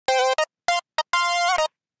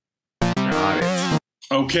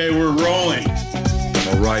Okay, we're rolling.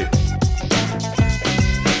 All right.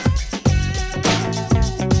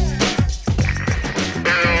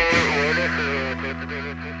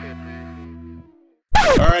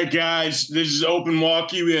 All right, guys, this is Open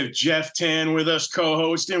Walkie. We have Jeff Tan with us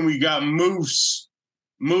co-hosting. We got Moose.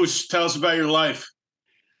 Moose, tell us about your life.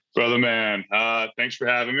 Brother man, thanks for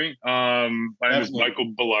having me. My name is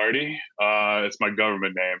Michael Belardi. It's my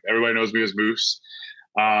government name. Everybody knows me as Moose.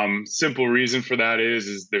 Simple reason for that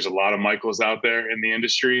is there's a lot of Michaels out there in the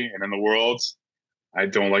industry and in the world. I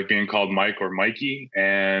don't like being called Mike or Mikey.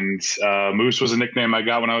 And Moose was a nickname I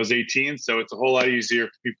got when I was 18. So it's a whole lot easier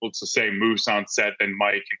for people to say Moose on set than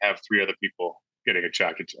Mike and have three other people getting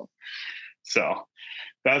attracted to him. So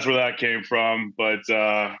that's where that came from. But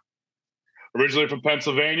originally from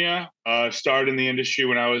Pennsylvania, started in the industry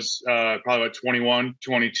when I was probably about 21,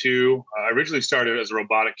 22. I originally started as a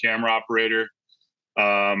robotic camera operator.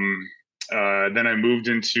 Then I moved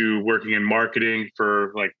into working in marketing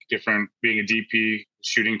for being a DP,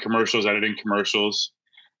 shooting commercials, editing commercials.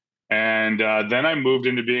 And then I moved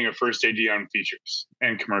into being a first AD on features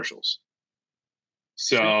and commercials.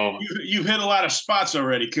 So you've hit a lot of spots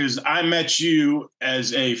already, because I met you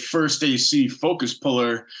as a first AC focus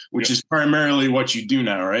puller, which is primarily what you do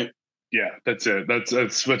now, right? Yeah, that's it.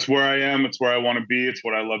 That's where I am. It's where I want to be. It's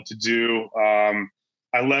what I love to do.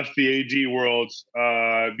 I left the AD world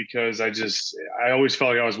because I always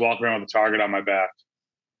felt like I was walking around with a target on my back.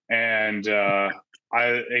 And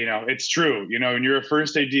it's true. When you're a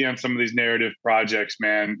first AD on some of these narrative projects,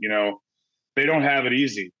 man, they don't have it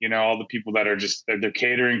easy. All the people that are they're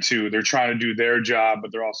catering to, they're trying to do their job,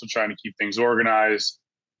 but they're also trying to keep things organized.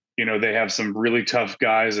 They have some really tough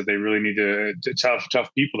guys that they really need to tough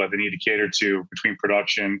people that they need to cater to between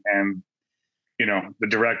production and, the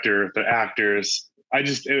director, the actors.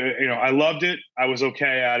 I loved it. I was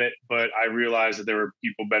okay at it, but I realized that there were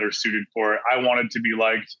people better suited for it. I wanted to be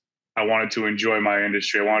liked. I wanted to enjoy my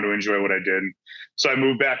industry. I wanted to enjoy what I did. So I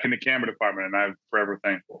moved back in the camera department, and I'm forever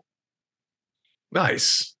thankful.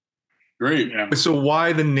 Nice. Great. Yeah. So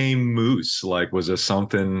why the name Moose? Was there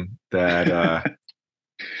something that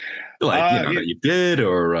that you did,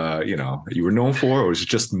 or you were known for, or was it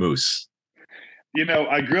just Moose?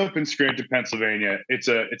 I grew up in Scranton, Pennsylvania. It's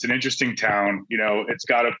an interesting town. It's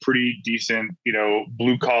got a pretty decent,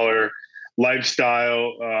 blue collar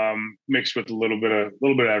lifestyle mixed with a little bit of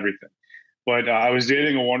everything. But I was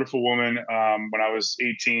dating a wonderful woman when I was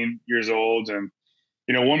 18 years old, and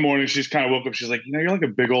one morning she just kind of woke up. She's like, you're like a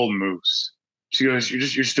big old moose. She goes, you're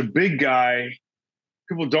just a big guy.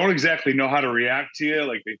 People don't exactly know how to react to you.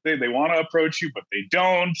 Like they want to approach you, but they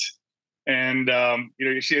don't. And then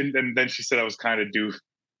she said I was kind of doof,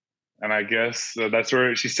 and I guess that's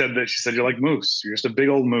where she said you're like Moose. You're just a big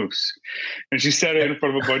old moose. And she said it in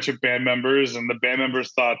front of a bunch of band members, and the band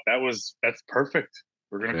members thought that's perfect.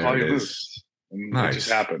 We're gonna call you Moose, and nice. It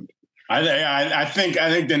just happened. I think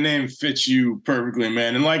the name fits you perfectly,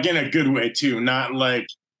 man, and in a good way too. Not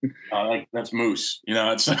that's Moose.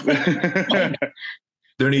 It's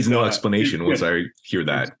there needs no explanation once I hear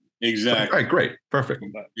that. Exactly. All right, great, perfect.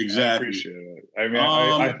 Exactly. I appreciate it. I mean,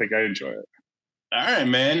 I think I enjoy it. All right,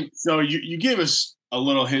 man. So you give us a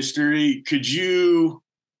little history. Could you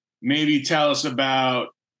maybe tell us about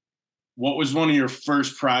what was one of your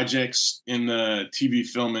first projects in the TV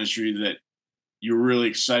film industry that you were really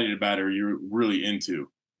excited about or you're really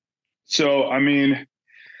into? So,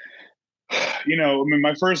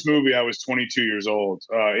 my first movie, I was 22 years old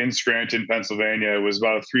in Scranton, Pennsylvania. It was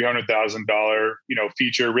about a $300,000,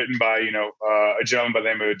 feature written by, a gentleman by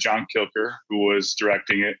the name of John Kilker, who was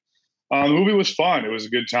directing it. The movie was fun. It was a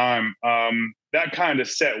good time. That kind of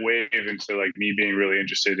set wave into me being really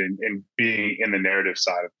interested in being in the narrative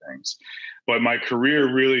side of things. But my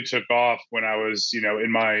career really took off when I was,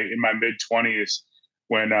 in my mid 20s,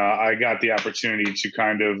 when I got the opportunity to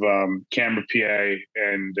kind of camera PA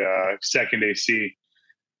and second AC.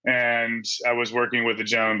 And I was working with a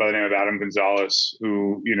gentleman by the name of Adam Gonzalez,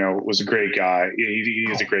 who, was a great guy. He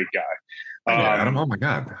is a great guy. Adam, oh my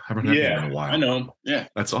God. I haven't heard him in a while. I know him. Yeah.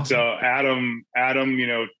 That's awesome. So Adam,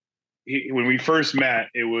 when we first met,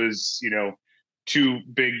 it was, two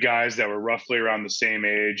big guys that were roughly around the same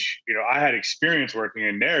age. I had experience working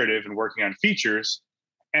in narrative and working on features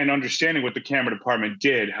and understanding what the camera department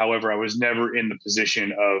did. However, I was never in the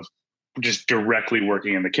position of just directly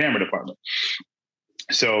working in the camera department.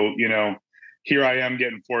 So, here I am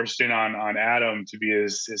getting forced in on Adam to be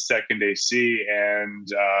his second AC, and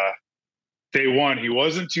day one, he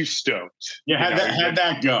wasn't too stoked. Yeah, how'd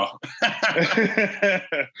that go?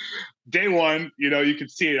 Day one, you could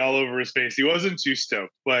see it all over his face. He wasn't too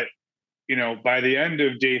stoked, but by the end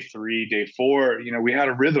of day 3, day 4, we had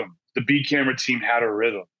a rhythm. The B camera team had a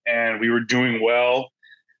rhythm, and we were doing well.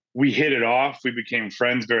 We hit it off. We became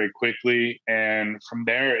friends very quickly, and from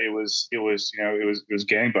there, it was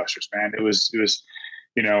gangbusters, man. It was,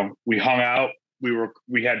 we hung out.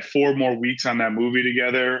 We had 4 more weeks on that movie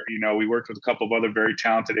together. We worked with a couple of other very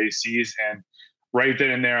talented ACs, and right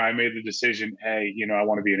then and there, I made the decision, hey, I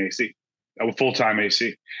want to be an AC, a full-time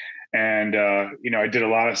AC. And, I did a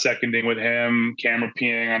lot of seconding with him, camera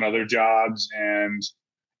peeing on other jobs. And,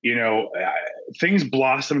 things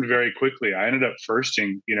blossomed very quickly. I ended up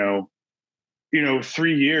firsting,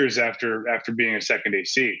 3 years after being a second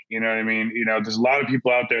AC. You know what I mean? There's a lot of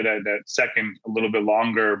people out there that second a little bit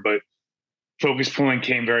longer, but focus pulling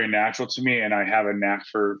came very natural to me. And I have a knack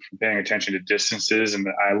for paying attention to distances. And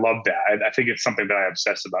I love that. I think it's something that I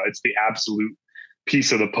obsess about. It's the absolute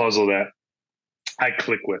piece of the puzzle that I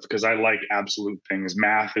click with, because I like absolute things.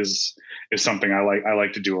 Math is something I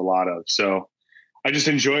like to do a lot of. So I just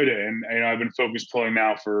enjoyed it, and I've been focus pulling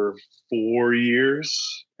now for 4 years,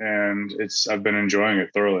 and I've been enjoying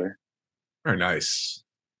it thoroughly. Very nice.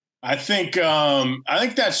 I think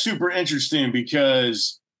that's super interesting,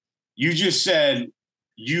 because you just said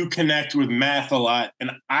you connect with math a lot,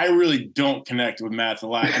 and I really don't connect with math a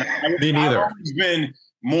lot. And Me neither. I've always been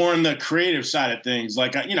more on the creative side of things.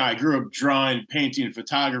 Like, I grew up drawing, painting, and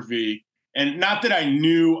photography, and not that I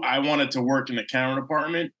knew I wanted to work in the camera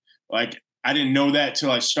department. Like, I didn't know that till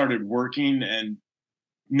I started working and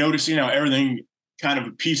noticing how everything kind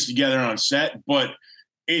of pieced together on set. But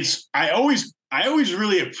I always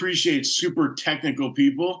really appreciate super technical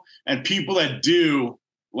people, and people that do,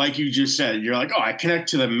 like you just said, you're like, oh, I connect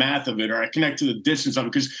to the math of it, or I connect to the distance of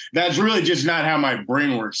it, because that's really just not how my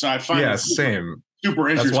brain works. So I find same. Super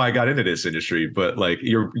interesting. That's why I got into this industry. But like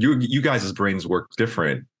you guys' brains work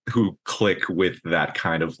different, who click with that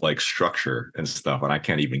kind of like structure and stuff, and I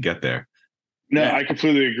can't even get there. No, I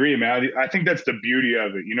completely agree, man. I think that's the beauty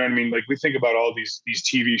of it. You know what I mean? Like, we think about all these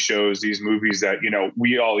TV shows, these movies that,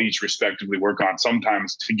 we all each respectively work on.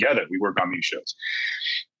 Sometimes together we work on these shows.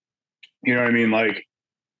 You know what I mean? Like,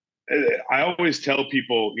 I always tell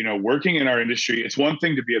people, working in our industry, it's one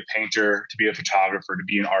thing to be a painter, to be a photographer, to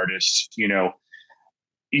be an artist.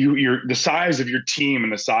 You're the size of your team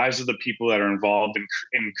and the size of the people that are involved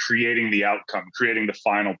in creating the outcome, creating the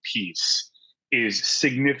final piece, is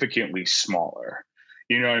significantly smaller.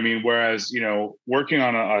 You know what I mean? Whereas, working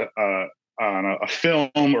on a film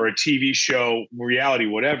or a TV show, reality,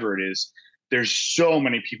 whatever it is, there's so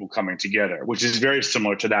many people coming together, which is very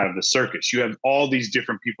similar to that of the circus. You have all these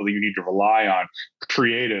different people that you need to rely on,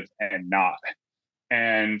 creative and not.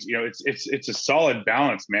 And, it's a solid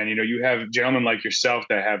balance, man. You have gentlemen like yourself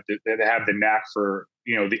that have the knack for,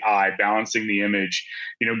 the eye, balancing the image,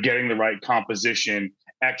 getting the right composition,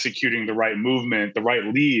 executing the right movement, the right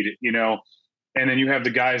lead, and then you have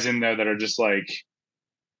the guys in there that are just like,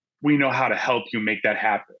 we know how to help you make that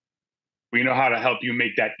happen. We know how to help you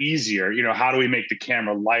make that easier. How do we make the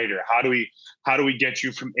camera lighter? How do we get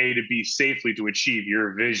you from A to B safely to achieve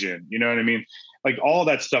your vision? You know what I mean? Like, all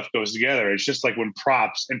that stuff goes together. It's just like when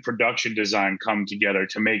props and production design come together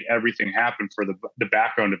to make everything happen for the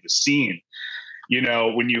background of the scene.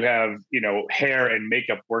 When you have, hair and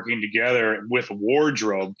makeup working together with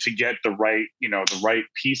wardrobe to get the right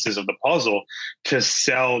pieces of the puzzle to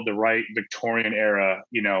sell the right Victorian era,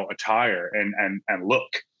 attire and look.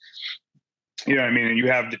 You know what I mean? And you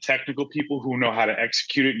have the technical people who know how to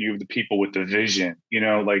execute it, and you have the people with the vision.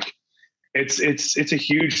 Like, it's a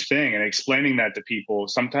huge thing. And explaining that to people,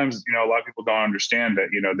 sometimes, a lot of people don't understand that,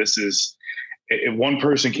 this is, one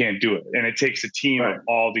person can't do it. And it takes a team of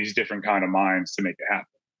all these different kind of minds to make it happen.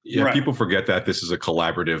 Yeah, right. People forget that this is a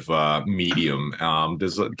collaborative medium.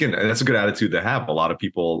 Again, that's a good attitude to have. A lot of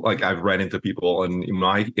people, like, I've run into people in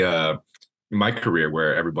my career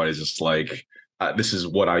where everybody's just like, this is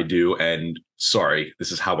what I do, and sorry,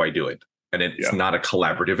 this is how I do it. And it's not a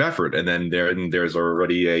collaborative effort. And then there's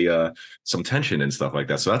already some tension and stuff like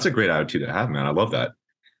that. So that's a great attitude to have, man. I love that.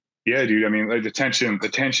 Yeah, dude. I mean, like, the tension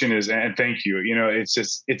is, and thank you. It's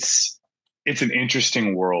just, it's an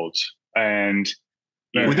interesting world. And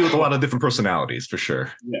we deal with a lot of different personalities, for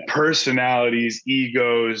sure. Yeah. Personalities,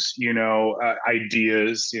 egos,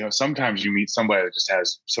 ideas. Sometimes you meet somebody that just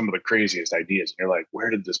has some of the craziest ideas, and you're like, where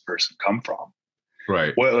did this person come from?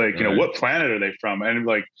 Right. What, what planet are they from? And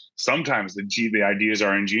like, sometimes the ideas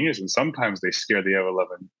are ingenious, and sometimes they scare the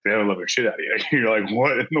ever-loving shit out of you. You're like,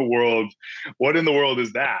 what in the world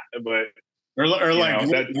is that? But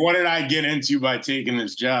what did I get into by taking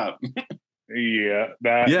this job?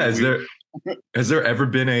 Has there ever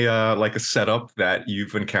been a setup that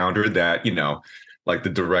you've encountered that like the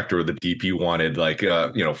director or the DP wanted like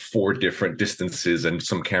four different distances and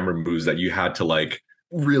some camera moves that you had to like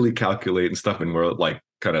really calculate and stuff, and we're like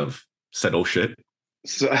kind of said, oh shit.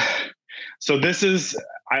 So, so this is,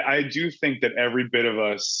 I do think that every bit of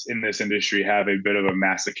us in this industry have a bit of a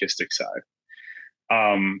masochistic side.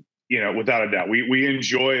 Without a doubt, we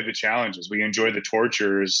enjoy the challenges. We enjoy the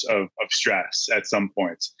tortures of stress at some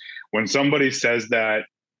points. When somebody says that,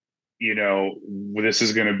 this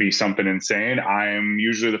is going to be something insane, I'm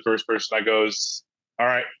usually the first person that goes, all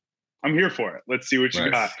right, I'm here for it. Let's see what you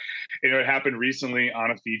got. It happened recently on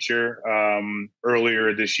a feature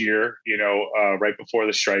earlier this year, right before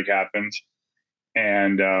the strike happened.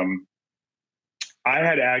 And I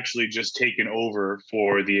had actually just taken over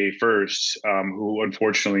for the A1st, who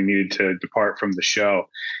unfortunately needed to depart from the show.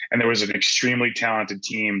 And there was an extremely talented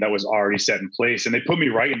team that was already set in place. And they put me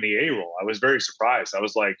right in the A role. I was very surprised. I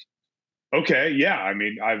was like, okay, yeah. I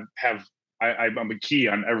mean, I'm a key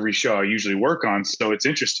on every show I usually work on. So it's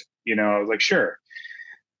interesting. I was like, sure.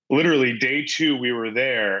 Literally day 2, we were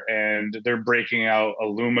there and they're breaking out a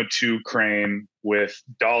Luma 2 crane with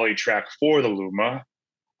dolly track for the Luma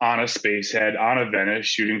on a Spacehead, on a Venice,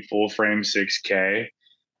 shooting full frame 6K.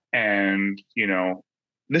 And,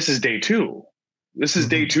 this is day 2. This is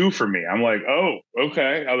day 2 for me. I'm like, oh,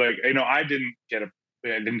 okay. I'm like, I didn't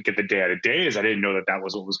get the day out of days. I didn't know that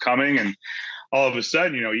was what was coming. And all of a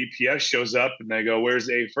sudden, EPS shows up and they go, where's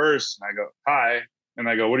A1st? And I go, hi. And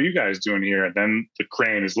I go, what are you guys doing here? And then the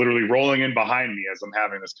crane is literally rolling in behind me as I'm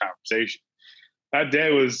having this conversation. That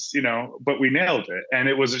day was, but we nailed it. And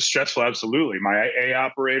it was stressful, absolutely. My A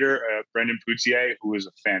operator, Brendan Poutier, who is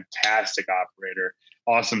a fantastic operator,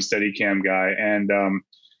 awesome Steadicam guy. And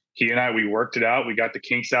he and I, we worked it out. We got the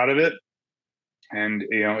kinks out of it. And,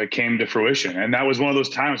 it came to fruition. And that was one of those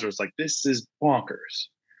times where it's like, this is bonkers.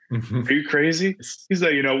 Are you crazy? He's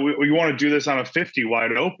like, we want to do this on a 50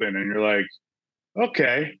 wide open. And you're like,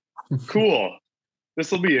 okay, cool.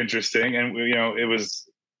 This will be interesting. And, it was,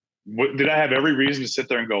 did I have every reason to sit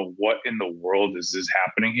there and go, what in the world is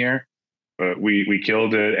happening here? But we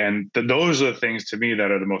killed it. And those are the things to me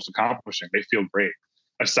that are the most accomplishing. They feel great.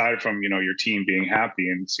 Aside from, your team being happy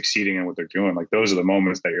and succeeding in what they're doing, like those are the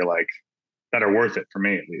moments that you're like, that are worth it for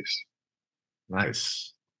me, at least.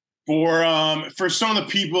 Nice. For some of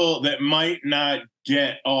the people that might not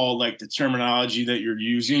get all like the terminology that you're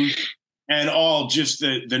using and all just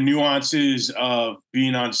the nuances of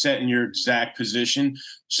being on set in your exact position.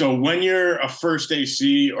 So when you're a first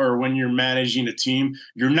AC or when you're managing a team,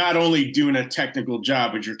 you're not only doing a technical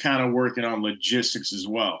job, but you're kind of working on logistics as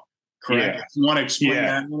well. Correct? Yeah. You want to explain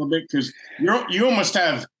that a little bit? Because you almost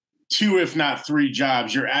have 2, if not 3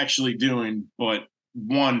 jobs you're actually doing, but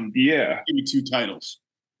one, maybe 2 titles.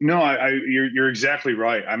 No, you're exactly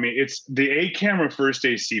right. I mean, it's the A camera first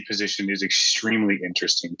AC position is extremely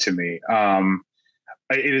interesting to me.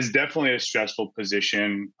 It is definitely a stressful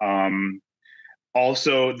position.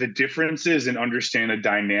 Also, the differences in understanding the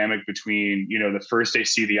dynamic between, the first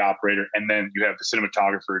AC, the operator, and then you have the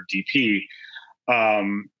cinematographer, DP.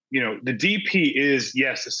 The DP is,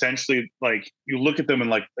 yes, essentially like you look at them and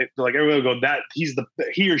like everybody will go, that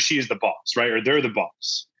he or she is the boss, right? Or they're the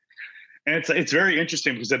boss. And it's very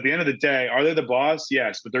interesting because at the end of the day, are they the boss?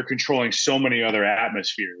 Yes, but they're controlling so many other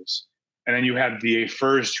atmospheres. And then you have the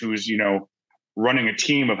A1st who's, running a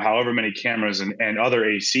team of however many cameras and other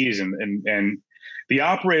ACs and the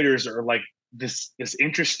operators are like this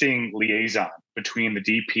interesting liaison between the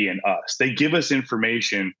DP and us. They give us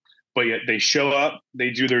information, but yet they show up,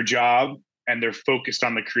 they do their job, and they're focused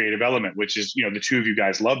on the creative element, which is, the two of you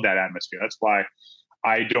guys love that atmosphere. That's why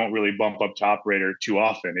I don't really bump up to operator too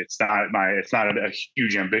often. It's not a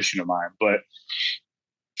huge ambition of mine, but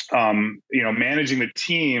managing the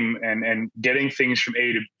team and getting things from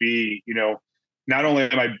A to B, not only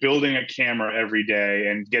am I building a camera every day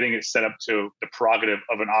and getting it set up to the prerogative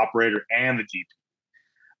of an operator and the DP,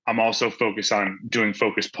 I'm also focused on doing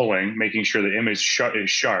focus pulling, making sure the image is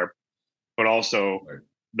sharp, but also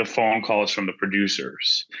the phone calls from the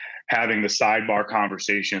producers, having the sidebar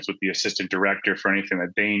conversations with the assistant director for anything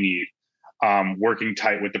that they need, working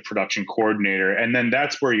tight with the production coordinator. And then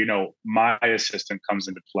that's where, my assistant comes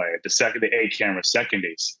into play. The A camera second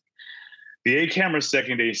AC. The A camera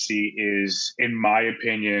second AC is, in my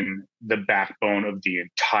opinion, the backbone of the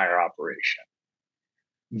entire operation.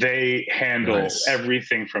 They handle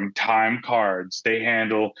everything from time cards. They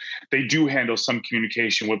do handle some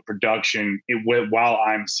communication with production while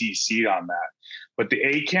I'm CC'd on that. But the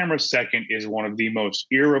A camera second is one of the most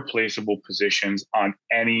irreplaceable positions on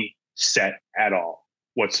any set at all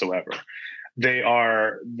whatsoever. They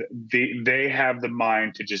have the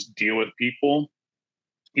mind to just deal with people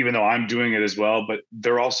even though I'm doing it as well, but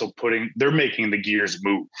they're making the gears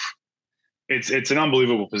move. It's an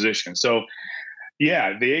unbelievable position. So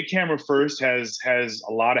yeah, the A camera first has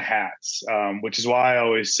a lot of hats, which is why I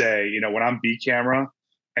always say, when I'm B camera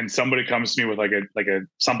and somebody comes to me with like a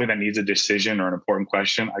something that needs a decision or an important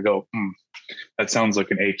question, I go, that sounds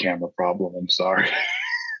like an A camera problem. I'm sorry.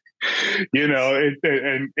 And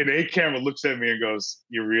an A camera looks at me and goes,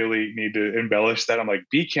 "You really need to embellish that." I'm like,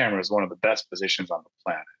 B camera is one of the best positions on the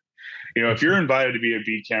planet. If you're invited to be a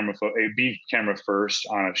B camera first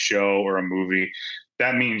on a show or a movie,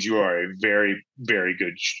 that means you are a very, very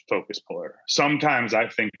good focus puller. Sometimes I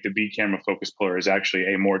think the B camera focus puller is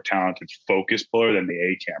actually a more talented focus puller than the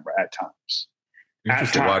A camera at times.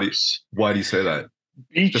 Interesting. Why do you say that?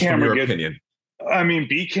 B Just camera from your opinion. I mean,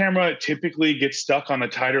 B camera typically gets stuck on the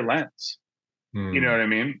tighter lens. You know what I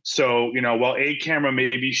mean? So, while A camera may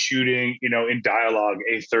be shooting, in dialogue,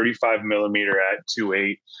 a 35 millimeter at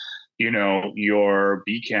 2.8, your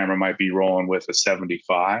B camera might be rolling with a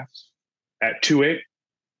 75 at 2.8,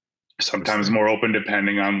 sometimes more open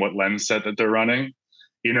depending on what lens set that they're running.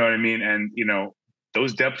 You know what I mean? And,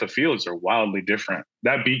 those depth of fields are wildly different.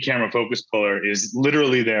 That B camera focus puller is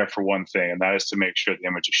literally there for one thing, and that is to make sure the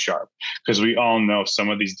image is sharp. Because we all know some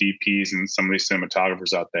of these DPs and some of these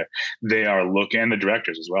cinematographers out there, they are looking, and the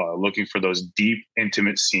directors as well, are looking for those deep,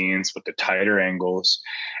 intimate scenes with the tighter angles.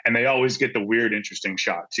 And they always get the weird, interesting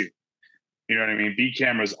shot too. You know what I mean? B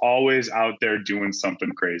camera is always out there doing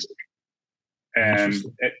something crazy. And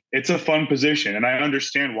it's a fun position. And I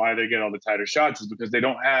understand why they get all the tighter shots is because they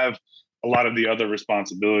don't have a lot of the other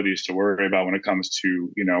responsibilities to worry about when it comes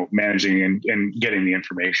to, managing and getting the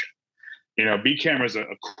information. B camera is a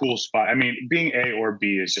cool spot. I mean, being A or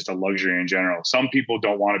B is just a luxury in general. Some people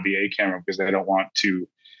don't want to be A camera because they don't want to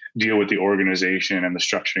deal with the organization and the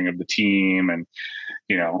structuring of the team and,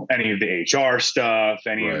 any of the HR stuff,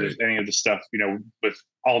 any of the stuff, with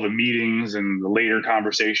all the meetings and the later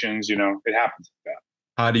conversations, it happens like that.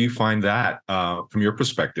 How do you find that from your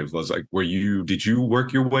perspective? Was like, did you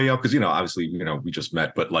work your way up? Because, obviously, we just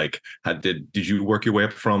met, but like, did you work your way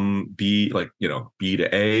up from B, like, B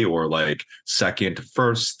to A, or like second to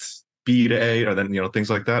first, B to A, or then, things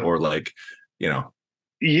like that, or like,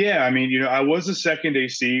 Yeah, I mean, I was a second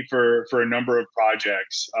AC for a number of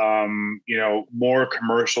projects, more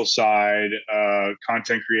commercial side,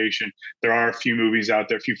 content creation. There are a few movies out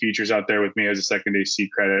there, a few features out there with me as a second AC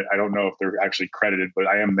credit. I don't know if they're actually credited, but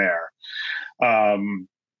I am there.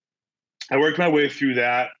 I worked my way through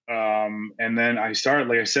that. And then I started,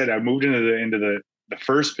 like I said, I moved into the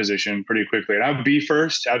first position pretty quickly. And I'd be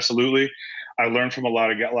first, absolutely. I learned from a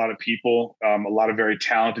lot of people, a lot of very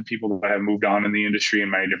talented people that have moved on in the industry in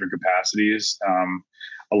many different capacities.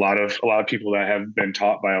 A lot of people that have been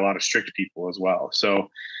taught by a lot of strict people as well. So,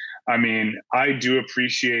 I mean, I do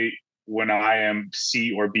appreciate when I am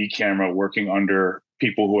C or B camera working under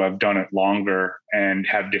people who have done it longer and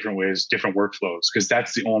have different ways, different workflows, because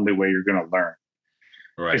that's the only way you're going to learn.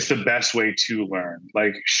 Right. It's the best way to learn.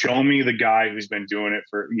 Like, show me the guy who's been doing it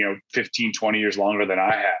for, 15, 20 years longer than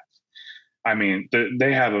I have. I mean,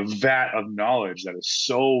 they have a vat of knowledge that is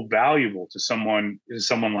so valuable to someone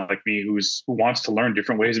like me who wants to learn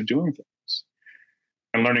different ways of doing things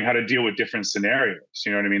and learning how to deal with different scenarios.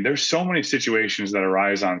 You know what I mean? There's so many situations that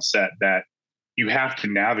arise on set that you have to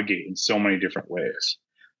navigate in so many different ways.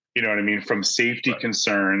 You know what I mean? From safety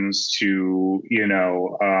concerns to,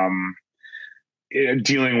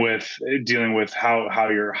 dealing with how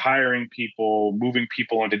you're hiring people, moving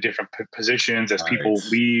people into different positions as people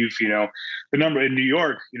leave. The number in New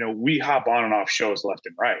York, we hop on and off shows left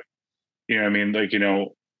and right. You know what I mean? Like,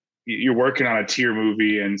 you're working on a tier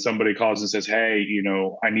movie and somebody calls and says, "Hey,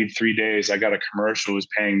 I need 3 days. I got a commercial who's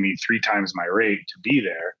paying me 3 times my rate to be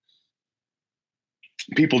there."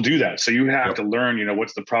 People do that. So you have to learn,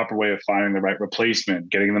 what's the proper way of finding the right replacement,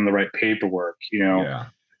 getting them the right paperwork, Yeah.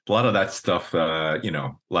 A lot of that stuff, a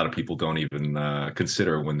lot of people don't even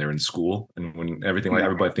consider when they're in school, and when everything, like,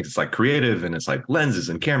 everybody thinks it's like creative and it's like lenses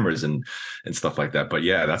and cameras and stuff like that. But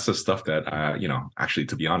yeah, that's the stuff that, actually,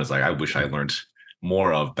 to be honest, like, I wish I learned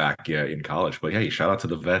more of back in college. But hey, shout out to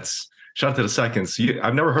the vets. Shout out to the seconds.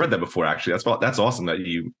 I've never heard that before. Actually, that's awesome that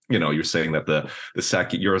you're saying that the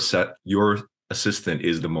second your assistant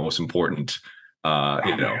is the most important,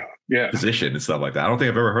 position and stuff like that. I don't think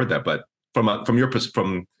I've ever heard that, but from your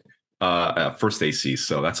first AC,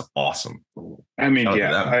 so that's awesome. I mean,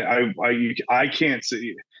 I can't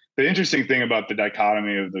see. The interesting thing about the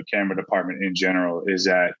dichotomy of the camera department in general is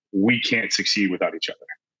that we can't succeed without each other,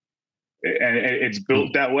 and it's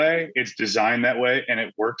built that way, it's designed that way, and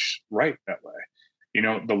it works right that way.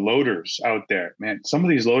 The loaders out there, man, some of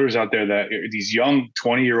these loaders out there, that these young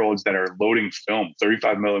 20-year-olds that are loading film,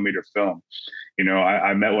 35 millimeter film.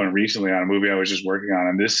 I met one recently on a movie I was just working on,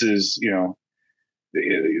 and this is,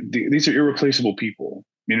 these are irreplaceable people.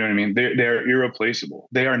 You know what I mean? They're irreplaceable.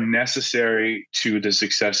 They are necessary to the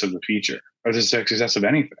success of the feature or the success of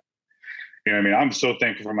anything. You know what I mean? I'm so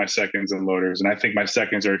thankful for my seconds and loaders, and I think my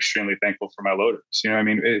seconds are extremely thankful for my loaders. You know what I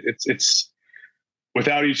mean? It's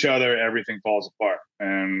without each other, everything falls apart,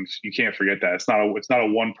 and you can't forget that. It's not a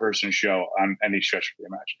one person show on any stretch of the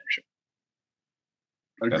imagination.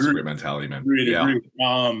 That's a great mentality, man. Agreed.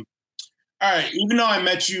 All right. Even though I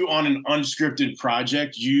met you on an unscripted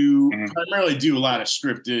project, you primarily do a lot of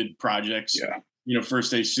scripted projects. Yeah.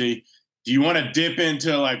 First AC. Do you want to dip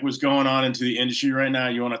into like what's going on into the industry right now?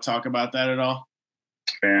 You want to talk about that at all?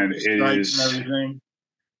 And it is and everything.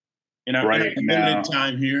 Right now, limited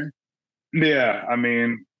time here. Yeah, I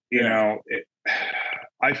mean, I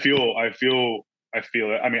feel it. I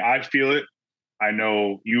mean, I feel it. I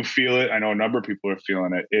know you feel it. I know a number of people are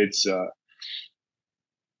feeling it. It's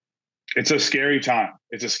a scary time.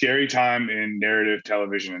 It's a scary time in narrative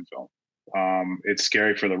television and film. It's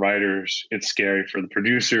scary for the writers. It's scary for the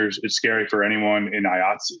producers. It's scary for anyone in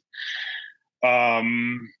IATSE. How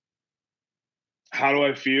do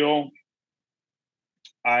I feel?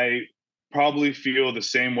 I probably feel the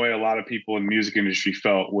same way a lot of people in the music industry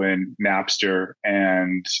felt when Napster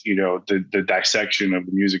and the dissection of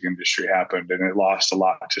the music industry happened, and it lost a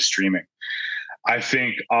lot to streaming. I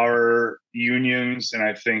think our unions and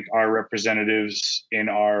I think our representatives in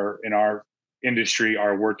our industry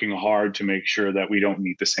are working hard to make sure that we don't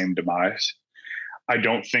meet the same demise. I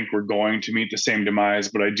don't think we're going to meet the same demise,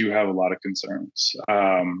 but I do have a lot of concerns.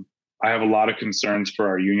 I have a lot of concerns for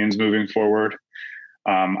our unions moving forward.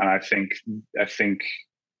 And I think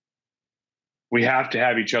we have to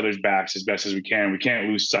have each other's backs as best as we can. We can't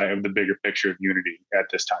lose sight of the bigger picture of unity at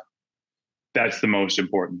this time. That's the most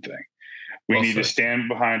important thing. We need to stand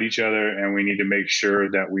behind each other, and we need to make sure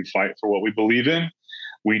that we fight for what we believe in.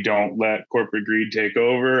 We don't let corporate greed take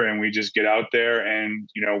over, and we just get out there and,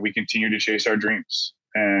 we continue to chase our dreams.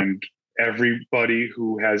 And everybody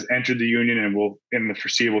who has entered the union and will in the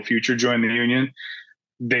foreseeable future join the union,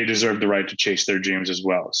 they deserve the right to chase their dreams as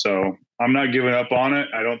well. So I'm not giving up on it.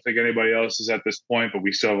 I don't think anybody else is at this point, but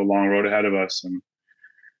we still have a long road ahead of us. And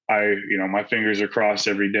my fingers are crossed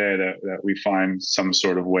every day that we find some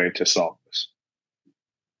sort of way to solve this.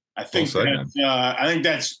 I think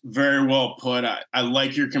that's very well put. I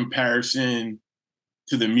like your comparison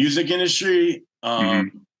to the music industry.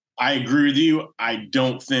 I agree with you. I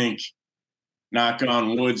don't think, knock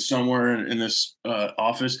on wood somewhere in this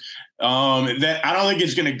office, that I don't think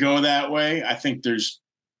it's going to go that way. I think there's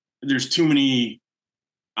too many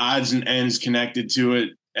odds and ends connected to it,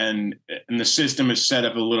 and the system is set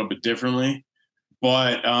up a little bit differently.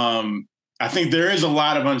 But I think there is a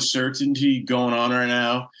lot of uncertainty going on right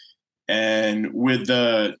now, and with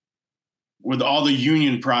all the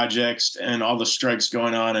union projects and all the strikes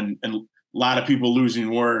going on, and a lot of people losing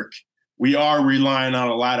work, we are relying on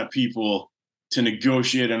a lot of people to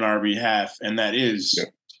negotiate on our behalf, and that is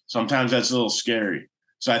sometimes that's a little scary.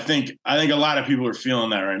 So I think a lot of people are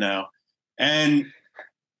feeling that right now. And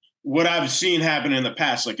what I've seen happen in the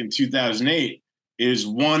past, like in 2008, is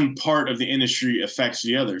one part of the industry affects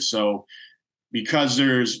the other. So because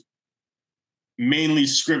there's mainly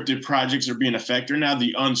scripted projects are being affected now,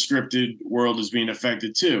 the unscripted world is being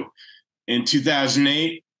affected too. In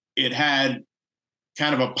 2008, it had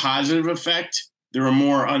kind of a positive effect. There were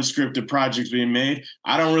more unscripted projects being made.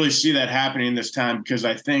 I don't really see that happening this time, because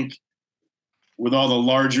I think with all the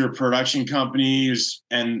larger production companies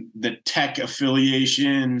and the tech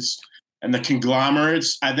affiliations and the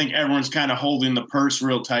conglomerates, I think everyone's kind of holding the purse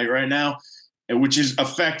real tight right now, which is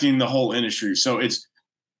affecting the whole industry. So it's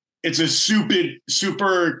a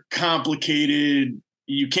super complicated,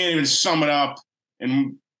 you can't even sum it up.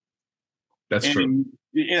 And that's true.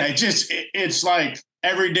 It's like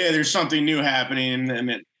every day there's something new happening,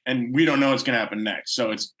 and we don't know what's going to happen next.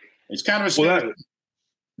 So it's kind of a scary.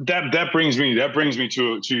 That brings me to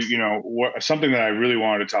something that I really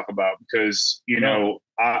wanted to talk about, because I'm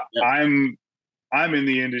in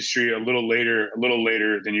the industry a little later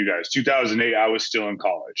than you guys. 2008, I was still in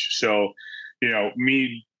college, so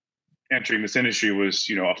me entering this industry was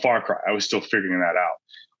a far cry. I was still figuring that out.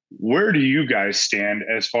 Where do you guys stand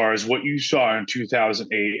as far as what you saw in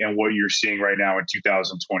 2008 and what you're seeing right now in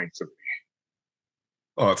 2023?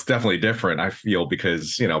 Oh, it's definitely different, I feel,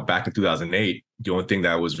 because, back in 2008, the only thing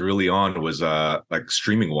that was really on was like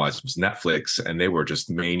streaming wise was Netflix, and they were just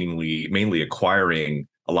mainly acquiring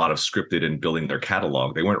a lot of scripted and building their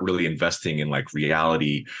catalog. They weren't really investing in like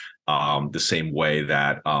reality the same way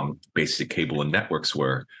that basic cable and networks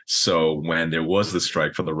were. So when there was the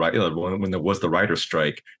strike for the right, when there was the writer's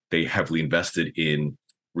strike, they heavily invested in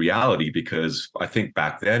reality, because I think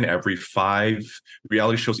back then every 5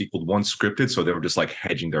 reality shows equaled 1 scripted. So they were just like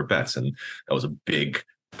hedging their bets, and that was a big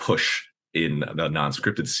push in the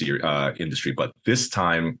non-scripted industry. But this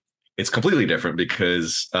time it's completely different,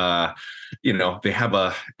 because they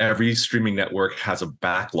have every streaming network has a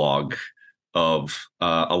backlog of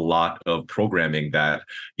a lot of programming that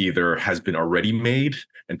either has been already made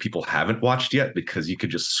and people haven't watched yet, because you could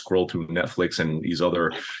just scroll through Netflix and these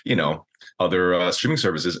other streaming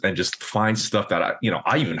services and just find stuff that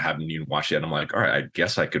I even haven't even watched yet. And I'm like, all right, I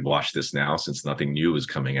guess I could watch this now since nothing new is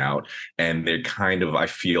coming out. And I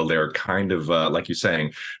feel they're kind of like you're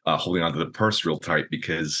saying, holding onto the purse real tight,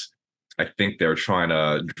 because I think they're trying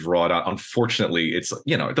to draw it out. Unfortunately, it's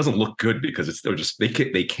it doesn't look good, because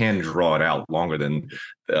they can draw it out longer than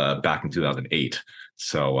back in 2008.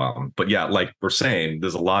 So, but yeah, like we're saying,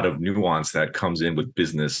 there's a lot of nuance that comes in with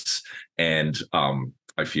business, and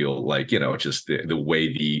I feel like just the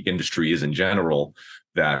way the industry is in general,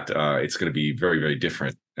 that it's going to be very, very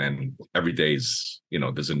different, and every day's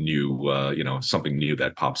there's a new something new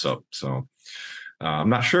that pops up. So. I'm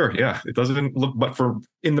not sure. Yeah, it doesn't look, but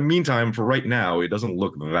in the meantime, for right now, it doesn't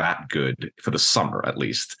look that good for the summer, at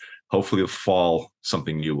least. Hopefully, the fall,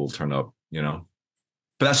 something new will turn up. But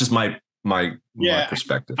that's just my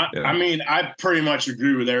perspective. I mean, I pretty much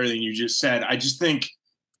agree with everything you just said. I just think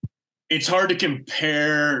it's hard to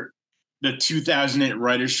compare the 2008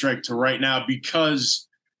 writer's strike to right now, because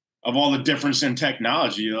of all the difference in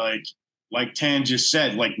technology. Like Tan just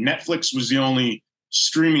said, like Netflix was the only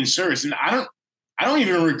streaming service, and I don't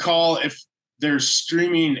even recall if their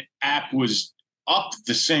streaming app was up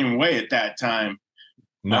the same way at that time.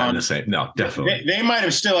 Not in the same. No, definitely. They might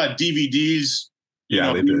have still had DVDs,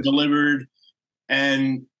 being delivered.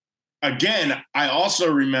 And again, I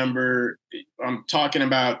also remember, I'm talking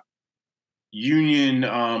about union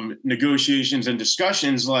negotiations and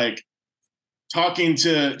discussions, like talking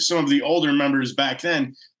to some of the older members back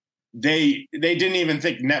then. They didn't even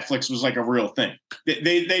think Netflix was like a real thing.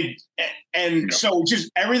 So just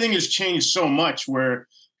everything has changed so much, where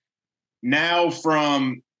now,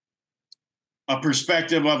 from a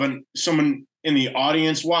perspective of someone in the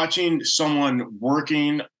audience watching, someone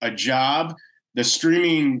working a job, the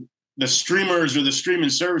streamers or the streaming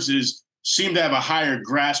services seem to have a higher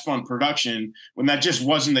grasp on production, when that just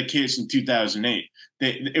wasn't the case in 2008.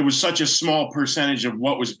 It was such a small percentage of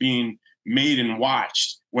what was being made and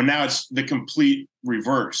watched, when now it's the complete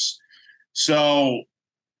reverse. So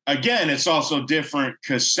again, it's also different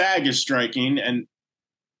because SAG is striking, and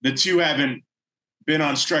the two haven't been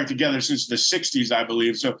on strike together since the 60s, I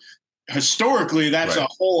believe. So historically, that's a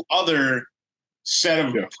whole other set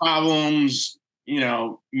of problems,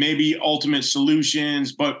 maybe ultimate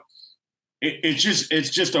solutions, but it's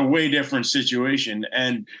just a way different situation.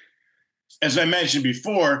 And as I mentioned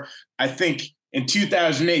before, I think in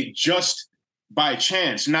 2008, just by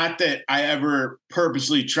chance, not that I ever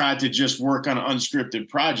purposely tried to just work on unscripted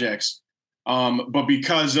projects, but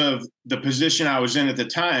because of the position I was in at the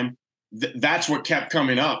time, that's what kept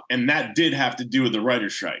coming up. And that did have to do with the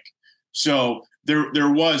writer's strike. So there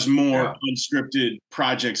was more unscripted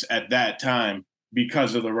projects at that time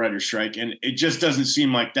because of the writer's strike. And it just doesn't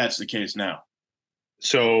seem like that's the case now.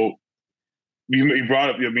 So you brought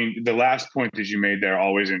up, the last point that you made there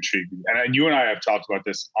always intrigued me. And you and I have talked about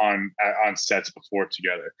this on sets before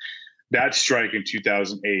together. That strike in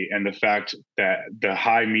 2008, and the fact that the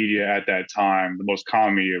high media at that time, the most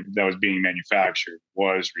common media that was being manufactured,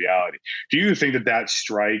 was reality. Do you think that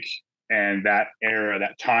strike and that era,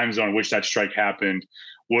 that time zone in which that strike happened,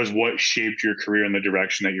 was what shaped your career in the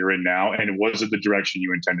direction that you're in now? And was it the direction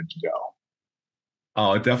you intended to go?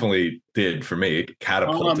 Oh, it definitely did for me. It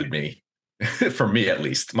catapulted me. For me, at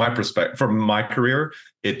least, my perspective from my career,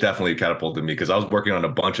 it definitely catapulted me, because I was working on a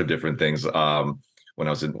bunch of different things. When I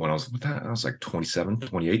was like 27,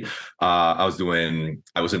 28. I was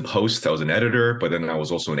in post, I was an editor, but then I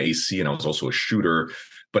was also an AC, and I was also a shooter,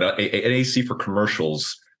 but an AC for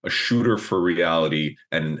commercials, a shooter for reality,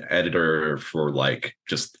 and an editor for like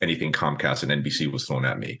just anything Comcast and NBC was thrown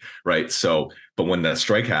at me. Right. So, but when that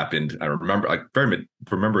strike happened, I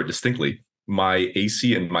remember it distinctly. My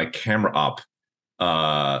AC and my camera op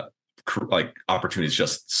opportunities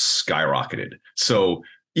just skyrocketed. So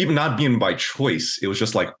even not being by choice, it was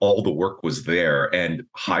just like all the work was there, and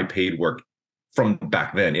high paid work from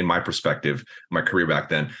back then. In my perspective, my career back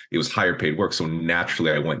then, it was higher paid work. So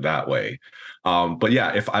naturally I went that way. But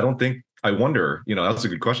yeah, if I don't think I wonder, that's a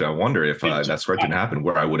good question. I wonder if that strike didn't happen,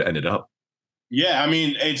 where I would have ended up. Yeah, I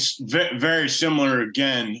mean, it's very similar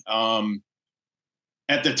again.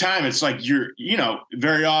 At the time, it's like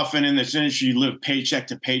very often in this industry, you live paycheck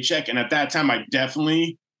to paycheck. And at that time, I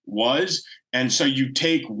definitely was. And so you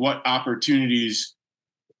take what opportunities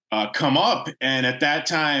come up. And at that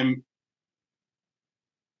time,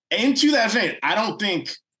 in 2008, I don't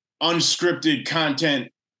think unscripted content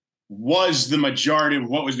was the majority of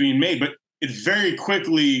what was being made, but it very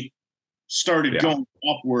quickly started going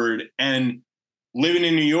upward. And living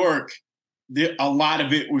in New York, a lot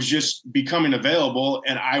of it was just becoming available,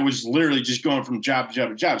 and I was literally just going from job to job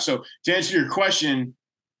to job. So to answer your question,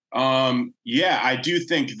 I do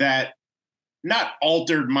think that not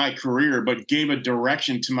altered my career, but gave a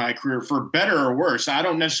direction to my career for better or worse. I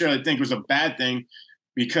don't necessarily think it was a bad thing,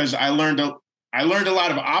 because I learned a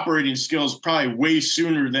lot of operating skills probably way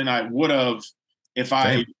sooner than I would have if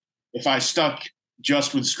I stuck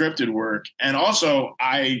just with scripted work. And also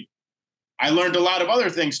I learned a lot of other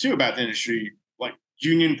things too about the industry, like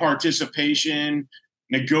union participation,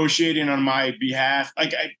 negotiating on my behalf.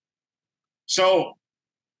 So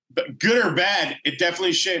good or bad, it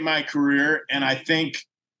definitely shaped my career. And I think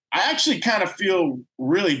I actually kind of feel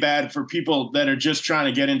really bad for people that are just trying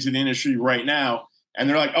to get into the industry right now. And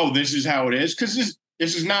they're like, oh, this is how it is. Because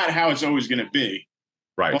this is not how it's always going to be.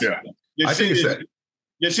 Right. But yeah.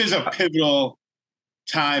 This is a pivotal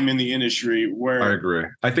time in the industry where I agree.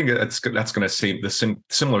 I think that's going to say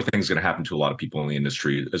similar things going to happen to a lot of people in the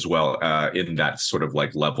industry as well, in that sort of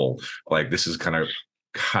like level. Like this is kind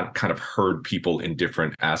of herd people in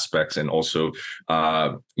different aspects, and also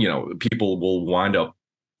people will wind up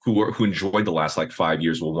who enjoyed the last like 5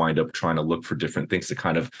 years will wind up trying to look for different things to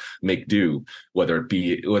kind of make do, whether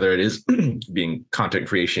it is being content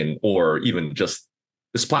creation or even just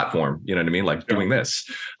this platform, you know what I mean, like doing this.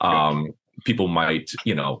 People might,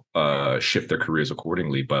 shift their careers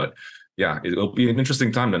accordingly. But yeah, it'll be an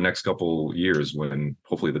interesting time the next couple years when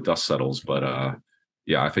hopefully the dust settles. But I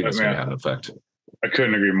think it's going to have an effect. I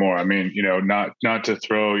couldn't agree more. I mean, not to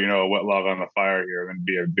throw, a wet log on the fire here and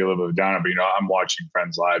be a little bit of a downer, but I'm watching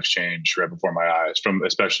friends' lives change right before my eyes,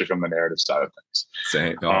 especially from the narrative side of things.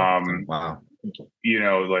 Same. Wow.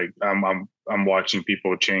 Like I'm watching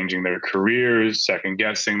people changing their careers, second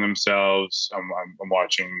guessing themselves. I'm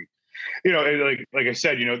watching. Like I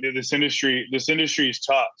said, this industry is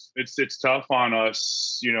tough. It's tough on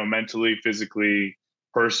us, mentally, physically,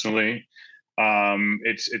 personally.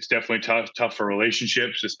 It's definitely tough for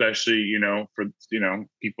relationships, especially, for,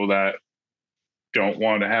 people that don't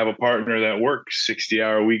want to have a partner that works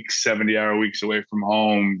 60-hour weeks, 70-hour weeks away from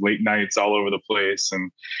home, late nights all over the place,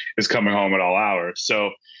 and is coming home at all hours.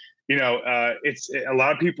 So, it's a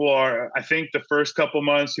lot of people I think the first couple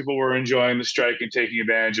months, people were enjoying the strike and taking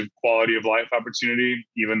advantage of quality of life opportunity,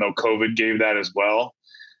 even though COVID gave that as well.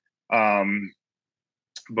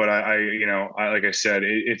 But I like I said,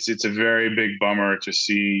 it's a very big bummer to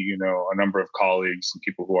see, a number of colleagues and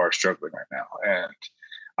people who are struggling right now. And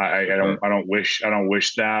I don't wish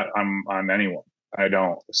that on anyone. I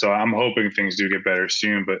don't. So I'm hoping things do get better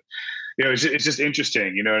soon, but it's just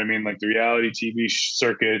interesting, you know what I mean? Like the reality TV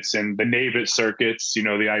circuits and the NAVIT circuits, the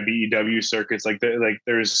IBEW circuits,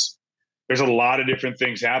 there's a lot of different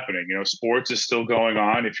things happening. Sports is still going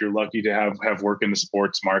on. If you're lucky to have work in the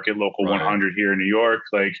sports market, local 100 here in New York,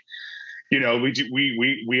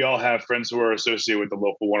 we all have friends who are associated with the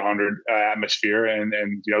local 100 atmosphere, and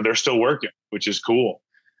they're still working, which is cool.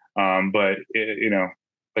 But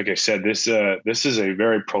like I said, this is a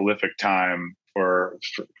very prolific time for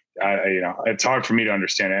it's hard for me to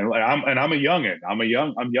understand. And I'm a youngin. I'm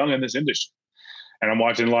young in this industry. And I'm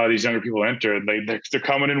watching a lot of these younger people enter, and they're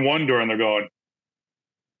coming in one door and they're going,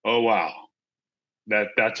 oh, wow,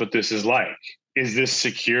 that's what this is like. Is this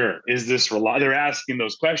secure? Is this reliable? They're asking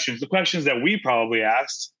those questions, the questions that we probably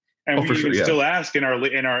asked, and we still ask in our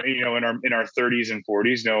 30s and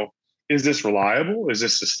 40s. Is this reliable? Is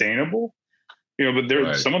this sustainable?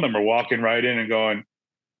 But some of them are walking right in and going,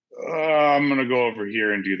 I'm going to go over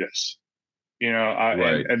here and do this.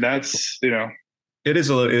 And that's It is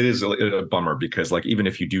a bummer, because like even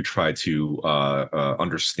if you do try to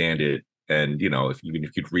understand it, and even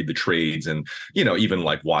if you'd read the trades and even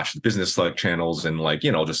like watch the business like channels and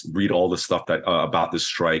just read all the stuff that about this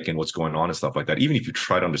strike and what's going on and stuff like that, even if you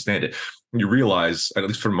try to understand it, you realize, at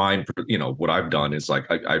least for mine, what I've done is like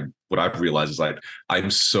what I've realized is like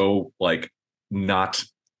I'm so like not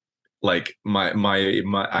like my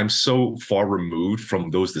I'm so far removed from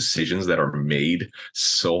those decisions that are made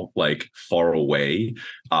so like far away,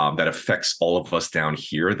 that affects all of us down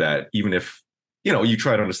here, that even if you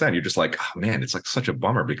try to understand. You're just like, oh, man, it's like such a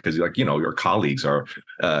bummer because like, your colleagues are,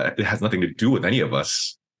 it has nothing to do with any of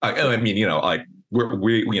us. I mean, like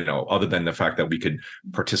we, other than the fact that we could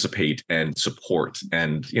participate and support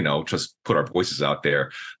and, just put our voices out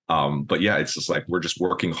there. But yeah, it's just like, we're just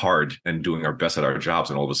working hard and doing our best at our jobs.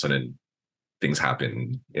 And all of a sudden things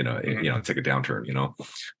happen, take a downturn,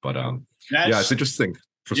 but yeah, it's interesting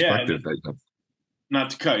perspective. Yeah, not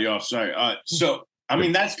to cut you off. Sorry. So, I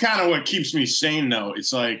mean, that's kind of what keeps me sane though.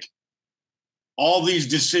 It's like all these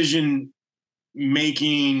decision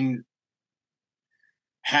making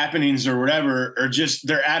happenings or whatever are just,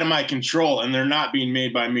 they're out of my control, and they're not being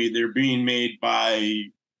made by me. They're being made by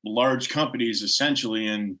large companies essentially,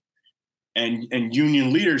 and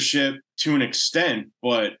union leadership to an extent.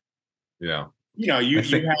 But yeah,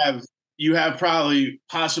 you have probably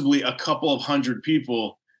possibly a couple of hundred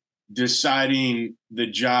people deciding the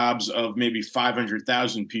jobs of maybe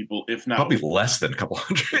 500,000 people, if not probably less than a couple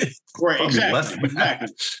hundred. Right, exactly.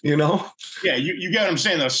 Yeah, you get what I'm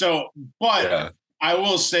saying though. So, but yeah. I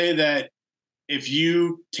will say that if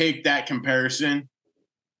you take that comparison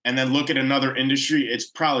and then look at another industry, it's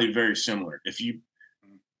probably very similar. If you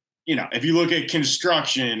look at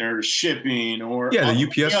construction or shipping or the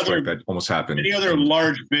UPS strike that almost happened, any other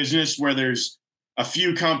large business where there's a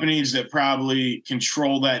few companies that probably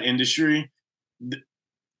control that industry,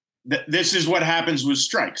 this is what happens with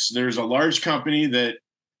strikes. There's a large company that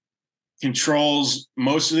controls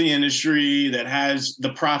most of the industry, that has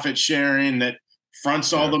the profit sharing, that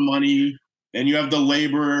fronts all the money. Then you have the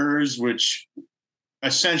laborers, which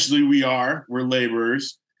essentially we're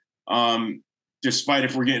laborers, despite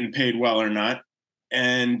if we're getting paid well or not.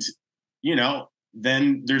 And,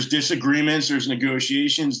 then there's disagreements, there's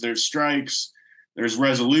negotiations, there's strikes, there's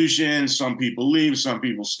resolutions. Some people leave, some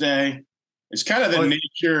people stay. It's kind of the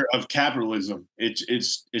nature of capitalism. It's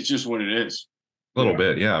just what it is. A little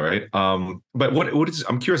bit, yeah, right. But what is,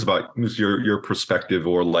 I'm curious about your perspective,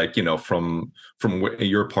 or like, from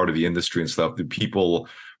your part of the industry and stuff.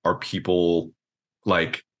 Are people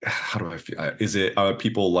like, how do I feel? Is it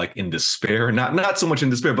people like in despair? Not so much in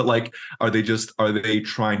despair, but like, are they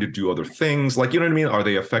trying to do other things? Like, you know what I mean? Are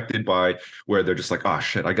they affected by where they're just like, oh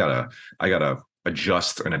shit, I gotta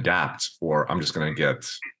adjust and adapt, or I'm just gonna get,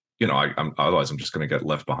 otherwise I'm just going to get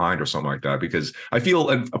left behind or something like that. Because I feel,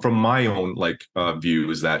 and from my own view,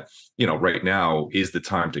 is that, right now is the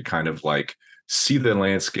time to kind of like see the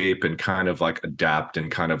landscape and kind of like adapt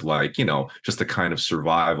and kind of like, just to kind of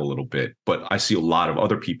survive a little bit. But I see a lot of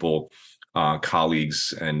other people,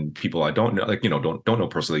 colleagues and people I don't know, like, don't know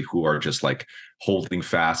personally, who are just like holding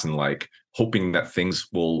fast and like hoping that things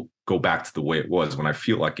will go back to the way it was, when I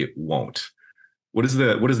feel like it won't. What is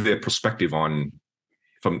the perspective on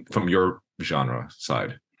from your genre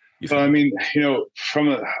side? So, I mean, from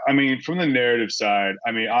the narrative side,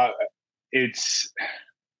 I mean,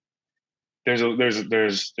 there's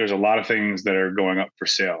a lot of things that are going up for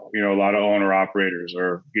sale. A lot of owner operators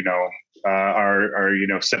are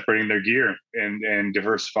separating their gear and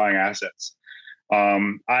diversifying assets.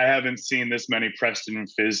 I haven't seen this many Preston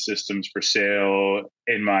and Fizz systems for sale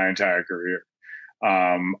in my entire career.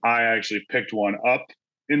 I actually picked one up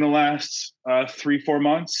in the last 3-4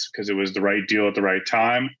 months because it was the right deal at the right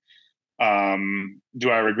time. Do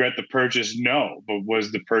I regret the purchase? No. But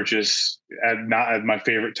was the purchase not at my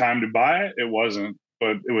favorite time to buy it? It wasn't,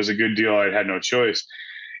 but it was a good deal. I had no choice.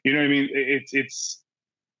 You know what I mean? It's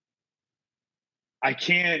I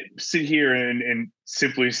can't sit here and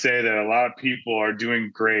simply say that a lot of people are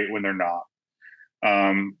doing great when they're not.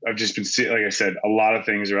 I've just been seeing, like I said, a lot of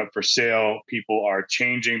things are up for sale. People are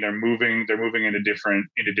changing. They're moving into different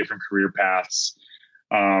career paths.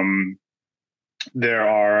 There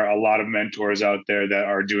are a lot of mentors out there that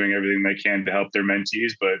are doing everything they can to help their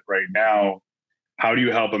mentees. But right now, how do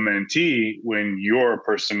you help a mentee when you're a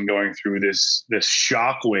person going through this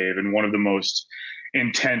shockwave and one of the most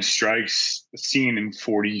intense strikes seen in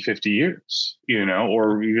 40, 50 years,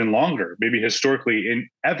 or even longer, maybe historically in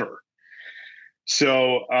ever?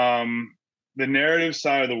 So the narrative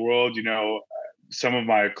side of the world, some of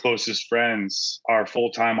my closest friends are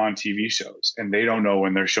full-time on TV shows, and they don't know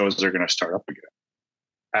when their shows are going to start up again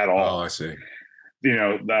at all. Oh, I see.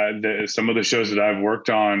 Some of the shows that I've worked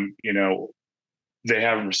on, they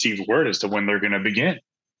haven't received word as to when they're going to begin.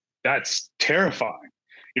 That's terrifying.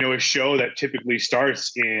 A show that typically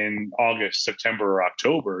starts in August, September, or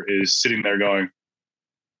October is sitting there going,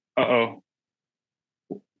 uh-oh.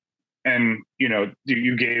 And,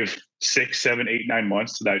 you gave 6, 7, 8, 9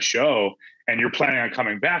 months to that show, and you're planning on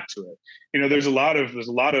coming back to it. There's a lot of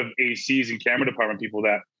ACs and camera department people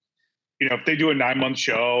that, if they do a 9-month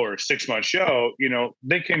show or a 6-month show,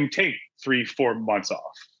 they can take 3-4 months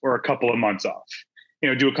off or a couple of months off,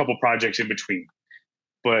 do a couple projects in between.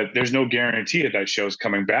 But there's no guarantee that show's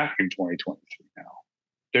coming back in 2023 now.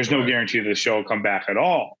 There's no guarantee that the show will come back at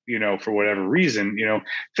all, for whatever reason.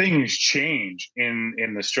 Things change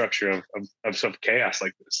in the structure of chaos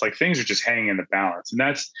like this. Like, things are just hanging in the balance. And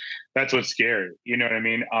that's what's scary. You know what I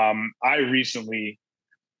mean? I recently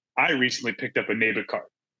picked up a NABIT card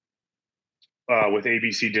with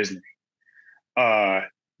ABC Disney.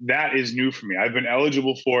 That is new for me. I've been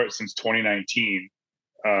eligible for it since 2019,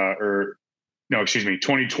 2020,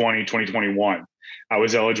 2021. I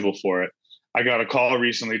was eligible for it. I got a call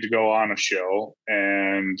recently to go on a show,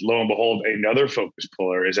 and lo and behold, another focus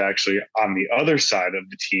puller is actually on the other side of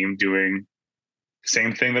the team doing the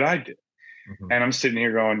same thing that I did. Mm-hmm. And I'm sitting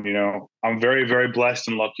here going, I'm very, very blessed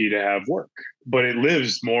and lucky to have work, but it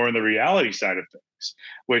lives more in the reality side of things,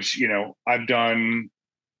 which, I've done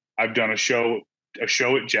a show at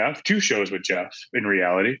Jeff, 2 shows with Jeff in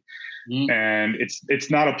reality. Mm-hmm. And it's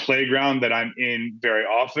not a playground that I'm in very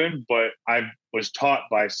often, but I was taught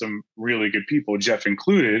by some really good people, Jeff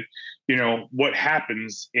included, what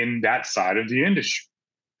happens in that side of the industry.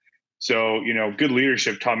 So, good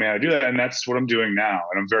leadership taught me how to do that. And that's what I'm doing now.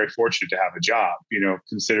 And I'm very fortunate to have a job,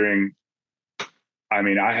 considering, I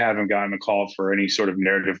haven't gotten a call for any sort of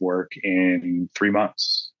narrative work in 3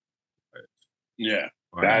 months. Yeah.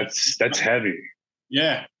 That's heavy.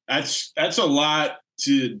 Yeah. That's a lot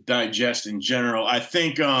to digest in general. I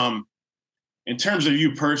think in terms of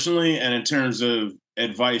you personally and in terms of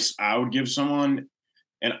advice I would give someone,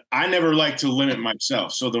 and I never like to limit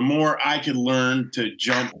myself. So the more I could learn to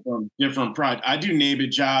jump from different projects, I do NABIT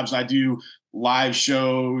jobs, I do live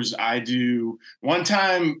shows, one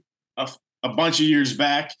time a bunch of years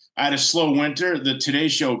back, I had a slow winter. The Today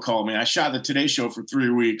Show called me. I shot the Today Show for 3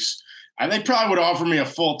 weeks. They probably would offer me a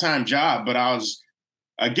full-time job, but I was,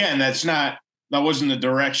 again, that wasn't the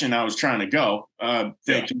direction I was trying to go.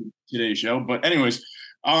 Thank you, Today Show. But anyways,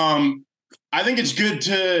 I think it's good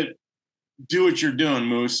to do what you're doing,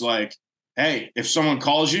 Moose. Like, hey, if someone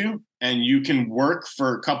calls you and you can work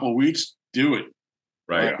for a couple of weeks, do it.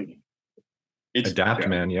 Right. Adapt,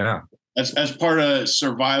 man. Yeah. As part of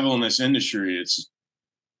survival in this industry,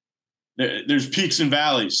 there's peaks and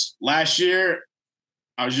valleys. Last year,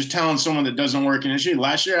 I was just telling someone that doesn't work in industry.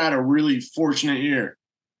 Last year, I had a really fortunate year.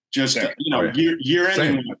 Just, year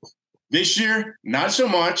ending. This year, not so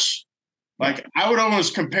much. Like, I would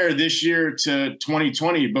almost compare this year to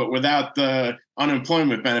 2020, but without the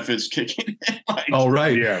unemployment benefits kicking in.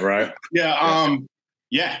 Right. Yeah, right.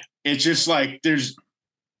 Yeah. It's just like there's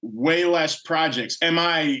way less projects. Am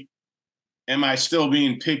I still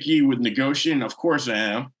being picky with negotiating? Of course I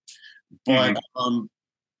am. But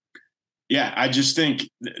I just think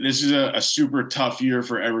this is a super tough year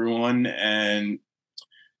for everyone. And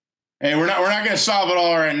hey, we're not going to solve it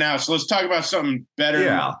all right now. So let's talk about something better.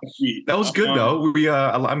 Yeah, that was good though.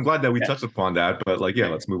 I'm glad that we touched upon that. But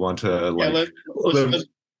let's move on to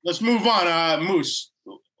let's move on. Moose,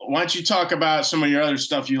 why don't you talk about some of your other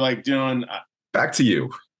stuff you like doing? Back to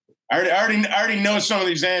you. I already know some of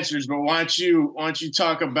these answers, but why don't you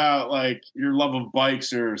talk about like your love of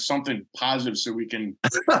bikes or something positive so we can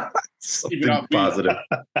something positive.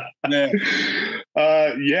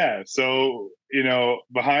 So,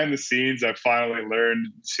 behind the scenes, I finally learned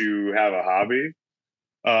to have a hobby.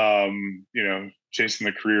 Chasing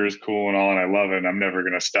the career is cool and all, and I love it. And I'm never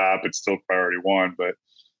going to stop. It's still priority 1, but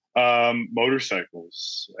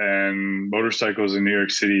motorcycles in New York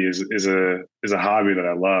City is a hobby that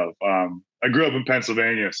I love. I grew up in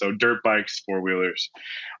Pennsylvania, so dirt bikes, 4-wheelers,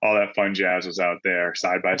 all that fun jazz was out there.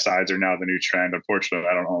 Side by sides are now the new trend. Unfortunately,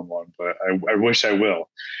 I don't own one, but I wish I will.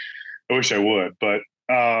 I wish I would. But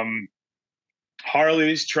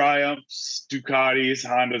Harleys, Triumphs, Ducatis,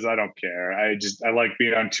 Hondas, I don't care. I like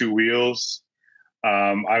being on 2 wheels.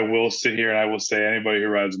 I will sit here and I will say anybody who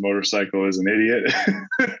rides a motorcycle is an idiot.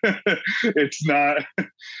 It's not,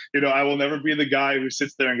 I will never be the guy who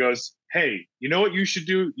sits there and goes, hey, you know what you should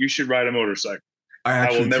do? You should ride a motorcycle.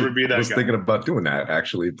 I will never be that guy. I was thinking about doing that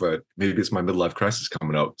actually, but maybe it's my midlife crisis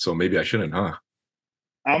coming up. So maybe I shouldn't, huh?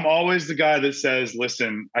 I'm always the guy that says,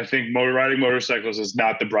 listen, I think riding motorcycles is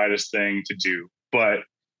not the brightest thing to do, but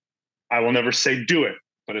I will never say do it.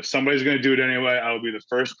 But if somebody's going to do it anyway, I will be the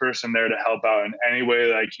first person there to help out in any way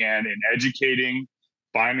that I can in educating,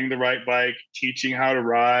 finding the right bike, teaching how to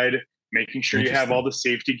ride, making sure you have all the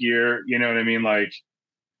safety gear. You know what I mean? Like,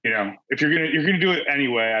 if you're gonna do it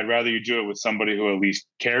anyway, I'd rather you do it with somebody who at least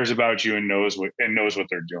cares about you and knows what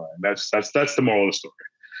they're doing. That's the moral of the story.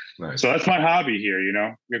 Nice. So that's my hobby here. We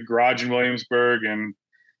have a garage in Williamsburg, and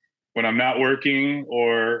when I'm not working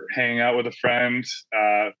or hanging out with a friend,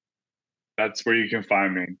 that's where you can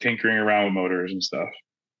find me, tinkering around with motors and stuff.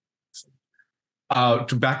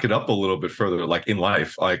 To back it up a little bit further, like in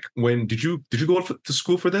life, like when did you go to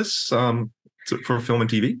school for this, for film and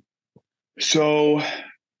TV? So,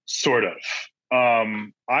 sort of.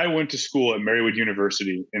 I went to school at Marywood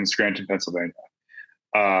University in Scranton, Pennsylvania.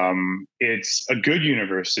 It's a good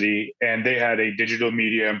university, and they had a digital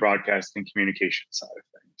media and broadcasting communication side of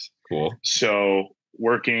things. Cool. So,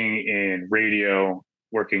 working in radio,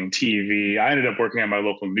 working TV. I ended up working at my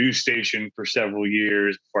local news station for several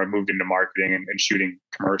years before I moved into marketing and shooting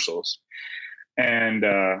commercials. And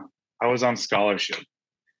I was on scholarship.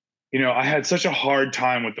 I had such a hard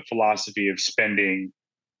time with the philosophy of spending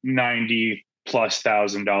 90 plus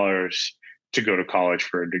 $1,000 to go to college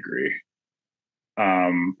for a degree,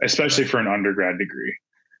 especially for an undergrad degree.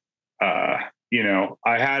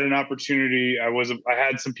 I had an opportunity. I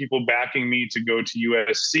had some people backing me to go to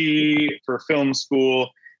USC for film school,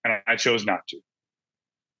 and I chose not to.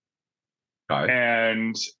 Okay.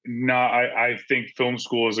 And I think film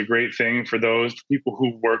school is a great thing for those people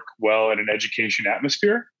who work well in an education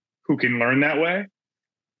atmosphere, who can learn that way.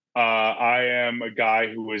 I am a guy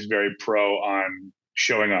who is very pro on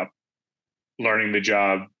showing up, learning the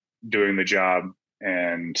job, doing the job,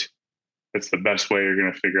 and that's the best way you're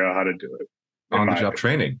going to figure out how to do it. On the job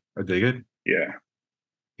training. I dig it. Yeah.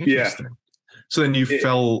 Interesting. Yeah. So then did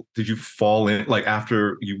you fall in, like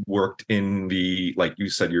after you worked in the, like you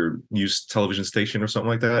said, your news television station or something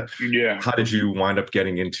like that? Yeah. How did you wind up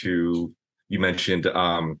getting into, you mentioned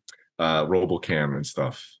RoboCam and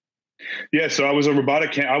stuff? Yeah, so I was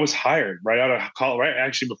I was hired right out of college, right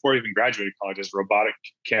actually before I even graduated college, as a robotic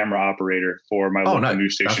camera operator for my local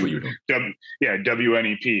news station. That's what you do.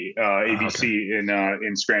 WNEP, ABC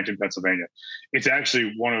in Scranton, Pennsylvania. It's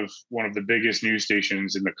actually one of the biggest news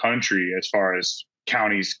stations in the country as far as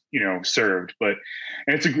counties served. But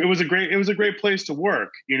it was a great place to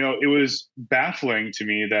work. It was baffling to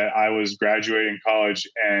me that I was graduating college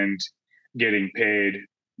and getting paid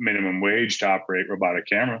minimum wage to operate robotic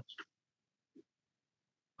cameras.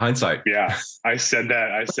 Hindsight. Yeah, I said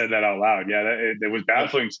that out loud. Yeah, it was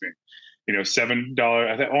baffling to me. $7.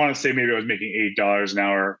 I want to say maybe I was making $8 an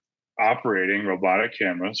hour operating robotic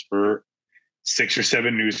cameras for 6 or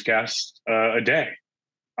 7 newscasts a day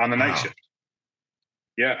on the night shift.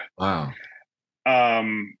 Yeah. Wow.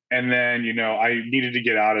 And then I needed to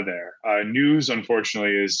get out of there. News,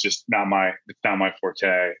 unfortunately, is just not my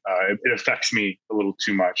forte. It affects me a little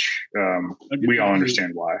too much. We all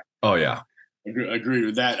understand why. Oh yeah. Agree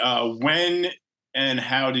with that. When and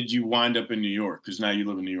how did you wind up in New York? Because now you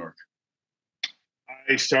live in New York.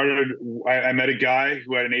 I met a guy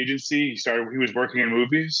who had an agency. He was working in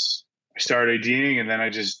movies. I started IDing, and then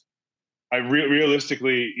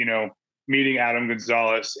realistically, meeting Adam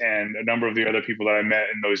Gonzalez and a number of the other people that I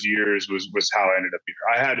met in those years was how I ended up here.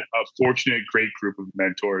 I had a fortunate, great group of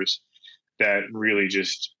mentors that really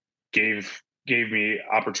just gave me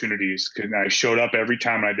opportunities, and I showed up every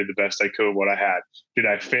time and I did the best I could what I had. Did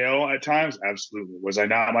I fail at times? Absolutely. Was I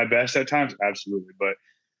not my best at times? Absolutely. But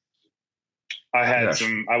I had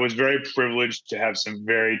I was very privileged to have some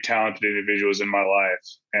very talented individuals in my life,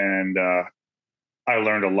 and I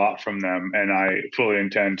learned a lot from them, and I fully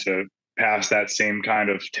intend to pass that same kind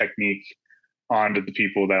of technique on to the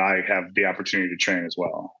people that I have the opportunity to train as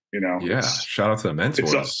well. Yeah. Shout out to the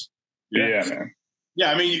mentors. Yeah, man. Yeah,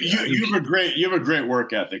 I mean, you have a great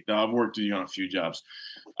work ethic, though. I've worked with you on a few jobs.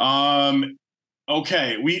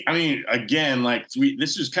 Okay,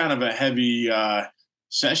 this is kind of a heavy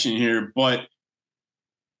session here, but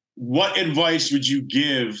what advice would you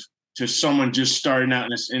give to someone just starting out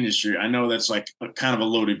in this industry? I know that's like kind of a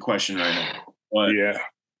loaded question right now, but yeah,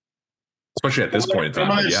 especially at this point in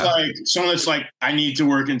time. Someone that's like, I need to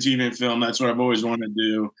work in TV and film. That's what I've always wanted to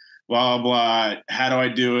do. Blah blah. How do I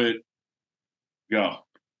do it? Go.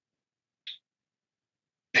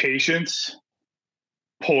 Patience,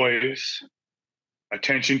 poise,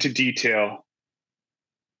 attention to detail,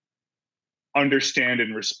 understand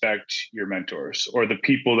and respect your mentors or the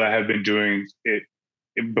people that have been doing it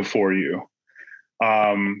before you.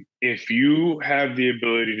 If you have the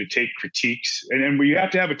ability to take critiques, and you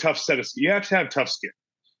have to have tough skin.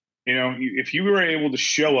 If you were able to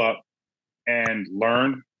show up and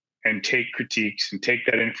learn and take critiques and take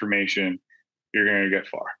that information, you're going to get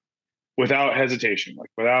far without hesitation,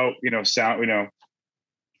 without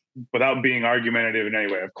without being argumentative in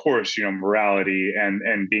any way. Of course, morality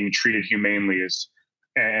and being treated humanely is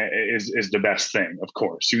the best thing. Of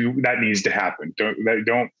course, that needs to happen.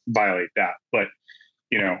 Don't violate that. But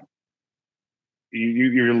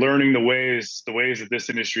you're learning the ways that this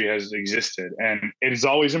industry has existed, and it is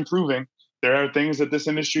always improving. There are things that this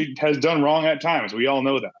industry has done wrong at times. We all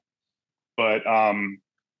know that, but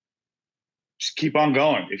just keep on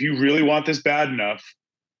going. If you really want this bad enough,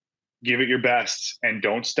 give it your best and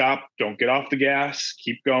don't stop. Don't get off the gas.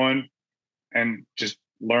 Keep going, and just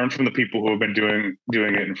learn from the people who have been doing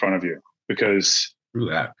it in front of you, because Through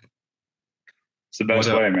that, it's the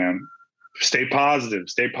best way, man. Stay positive,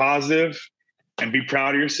 and be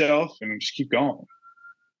proud of yourself, and just keep going.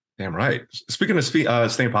 Damn right. Speaking of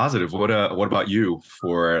staying positive, what about you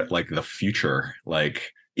for like the future?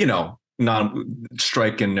 Like,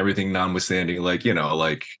 non-strike and everything notwithstanding, like,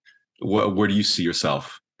 like where do you see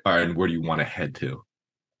yourself, and where do you want to head to?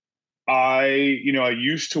 I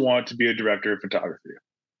used to want to be a director of photography.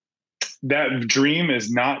 That dream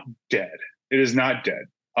is not dead. It is not dead.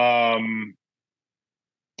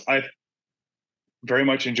 I very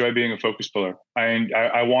much enjoy being a focus puller.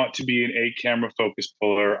 I want to be an 8-camera focus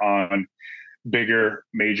puller on bigger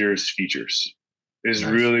majors features. Is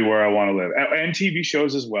nice. Really where I want to live, and TV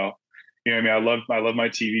shows as well. I love my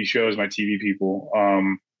TV shows, my TV people.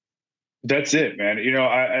 That's it, man.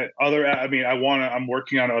 I'm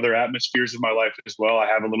working on other atmospheres of my life as well. I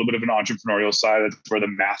have a little bit of an entrepreneurial side. That's where the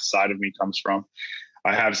math side of me comes from.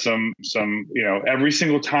 I have some, every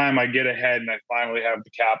single time I get ahead and I finally have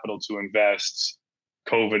the capital to invest,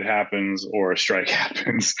 COVID happens or a strike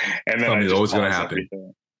happens. And then something's always going to happen.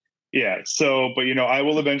 Everything. Yeah. So, but I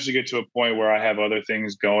will eventually get to a point where I have other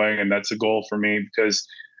things going, and that's a goal for me, because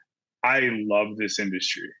I love this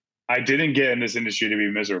industry. I didn't get in this industry to be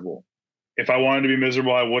miserable. If I wanted to be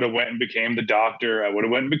miserable, I would have went and became the doctor. I would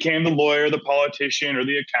have went and became the lawyer, the politician, or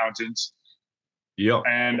the accountant. Yeah.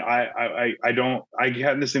 And I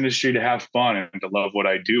get in this industry to have fun and to love what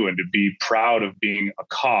I do, and to be proud of being a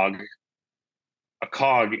cog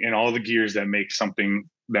in all the gears that make something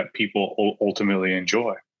that people ultimately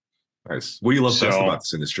enjoy. Nice. What do you love best about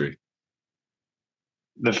this industry?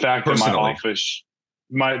 The fact that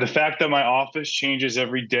the fact that my office changes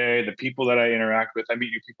every day, the people that I interact with, I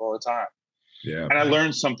meet new people all the time. Yeah. And I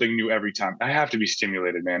learn something new every time. I have to be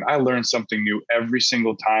stimulated, man. I learn something new every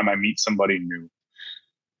single time I meet somebody new.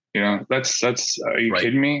 That's are you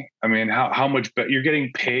kidding me? I mean, how much you're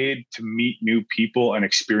getting paid to meet new people and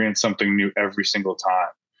experience something new every single time.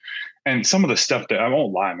 And some of the stuff that, I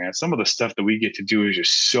won't lie, man, some of the stuff that we get to do is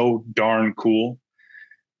just so darn cool.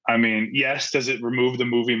 I mean, yes, does it remove the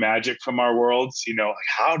movie magic from our worlds? Like,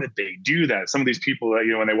 how did they do that? Some of these people that,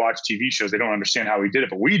 when they watch TV shows, they don't understand how we did it,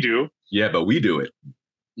 but we do. Yeah, but we do it.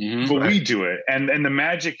 Mm-hmm. But we do it. And the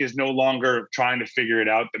magic is no longer trying to figure it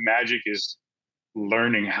out. The magic is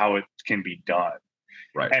learning how it can be done.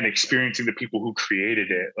 Right. And experiencing the people who created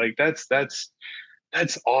it. Like, that's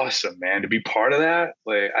awesome, man, to be part of that.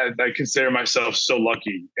 Like, I consider myself so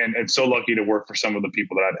lucky and so lucky to work for some of the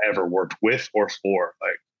people that I've ever worked with or for.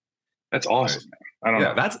 Like, that's awesome, man. I don't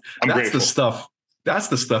know. That's grateful. the stuff. That's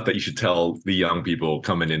the stuff that you should tell the young people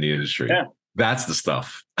coming in the industry. Yeah. That's the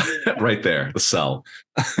stuff right there. The sell.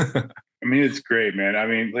 I mean, it's great, man. I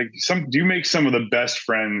mean, like, you make some of the best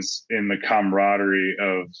friends in the camaraderie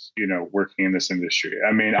of, working in this industry.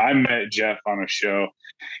 I mean, I met Jeff on a show.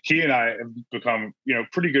 He and I have become,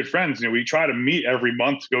 pretty good friends. We try to meet every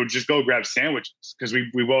month, go grab sandwiches, because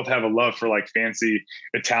we both have a love for like fancy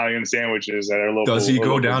Italian sandwiches at our local. Does he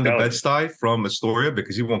go down to Bed-Stuy from Astoria?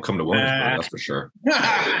 Because he won't come to Williamsburg, that's for sure.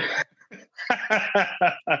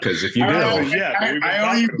 Because if you do,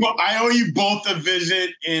 I owe you both a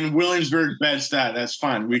visit in Williamsburg, Bed-Stuy. That's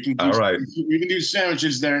fine. We can. All right. We can do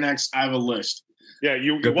sandwiches there next. I have a list. Yeah,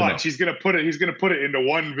 you watch. He's gonna put it into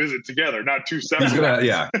one visit together, not two separate.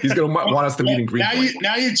 He's gonna want us to meet in Greenpoint.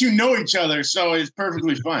 Now you two know each other, so it's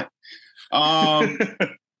perfectly fine.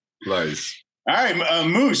 Nice. All right,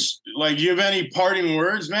 Moose. Like, you have any parting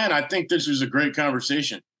words, man? I think this was a great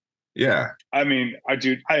conversation. Yeah. I mean, I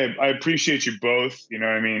appreciate you both,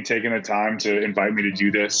 taking the time to invite me to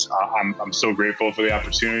do this. I'm so grateful for the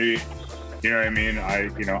opportunity.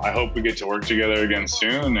 I hope we get to work together again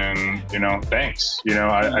soon, and, thanks.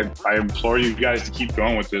 I implore you guys to keep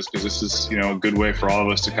going with this, because this is, a good way for all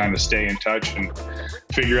of us to kind of stay in touch and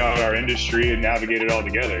figure out our industry and navigate it all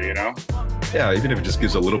together, Yeah, even if it just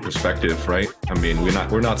gives a little perspective, right? I mean,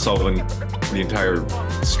 we're not solving the entire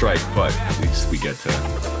strike, but at least we get to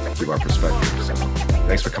give our perspective. So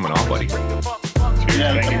thanks for coming on, buddy.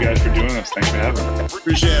 Yeah, thank you guys for doing this. Thanks for having me.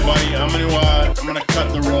 Appreciate it, buddy. I'm gonna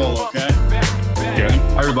cut the roll, okay? Yeah.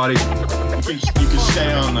 Hi, everybody. You can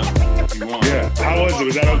stay on if you want. Yeah. How was it?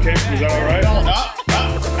 Was that okay? Was that all right? I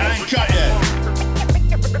ain't cut yet.